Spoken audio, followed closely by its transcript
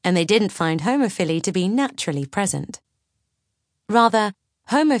and they didn't find homophily to be naturally present. Rather,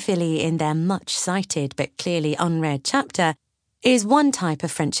 homophily in their much-cited but clearly unread chapter is one type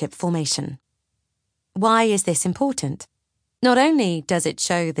of friendship formation. Why is this important? Not only does it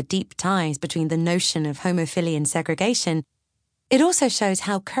show the deep ties between the notion of homophily and segregation, it also shows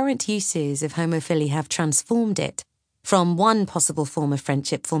how current uses of homophily have transformed it from one possible form of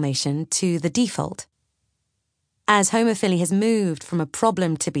friendship formation to the default. As homophily has moved from a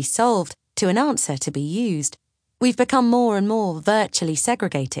problem to be solved to an answer to be used, we've become more and more virtually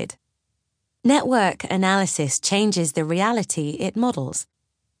segregated. Network analysis changes the reality it models.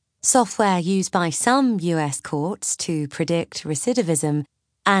 Software used by some US courts to predict recidivism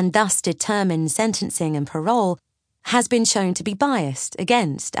and thus determine sentencing and parole has been shown to be biased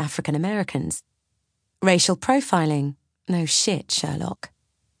against African Americans. Racial profiling? No shit, Sherlock.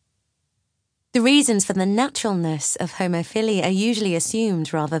 The reasons for the naturalness of homophily are usually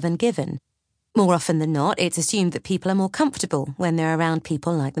assumed rather than given. More often than not, it's assumed that people are more comfortable when they're around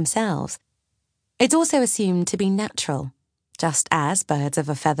people like themselves. It's also assumed to be natural. Just as birds of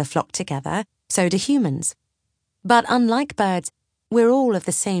a feather flock together, so do humans. But unlike birds, we're all of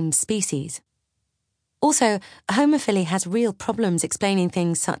the same species. Also, homophily has real problems explaining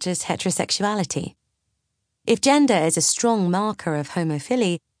things such as heterosexuality. If gender is a strong marker of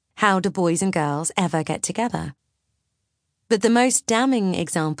homophily, how do boys and girls ever get together? But the most damning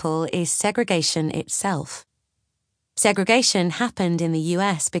example is segregation itself. Segregation happened in the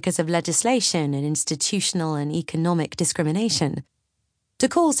US because of legislation and institutional and economic discrimination. To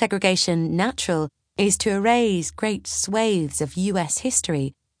call segregation natural is to erase great swathes of US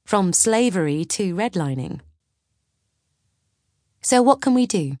history, from slavery to redlining. So what can we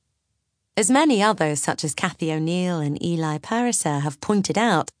do? As many others, such as Cathy O'Neill and Eli Pariser, have pointed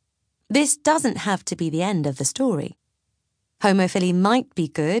out, this doesn't have to be the end of the story. Homophily might be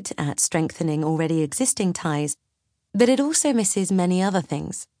good at strengthening already existing ties, but it also misses many other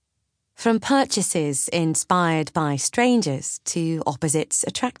things. From purchases inspired by strangers to opposites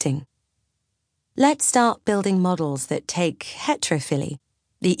attracting. Let's start building models that take heterophily,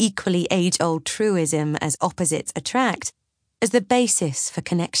 the equally age-old truism as opposites attract, as the basis for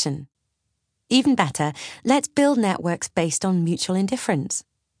connection. Even better, let's build networks based on mutual indifference.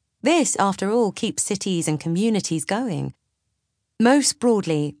 This, after all, keeps cities and communities going. Most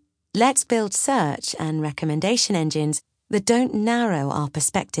broadly, let's build search and recommendation engines that don't narrow our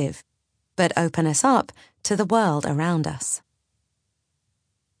perspective, but open us up to the world around us.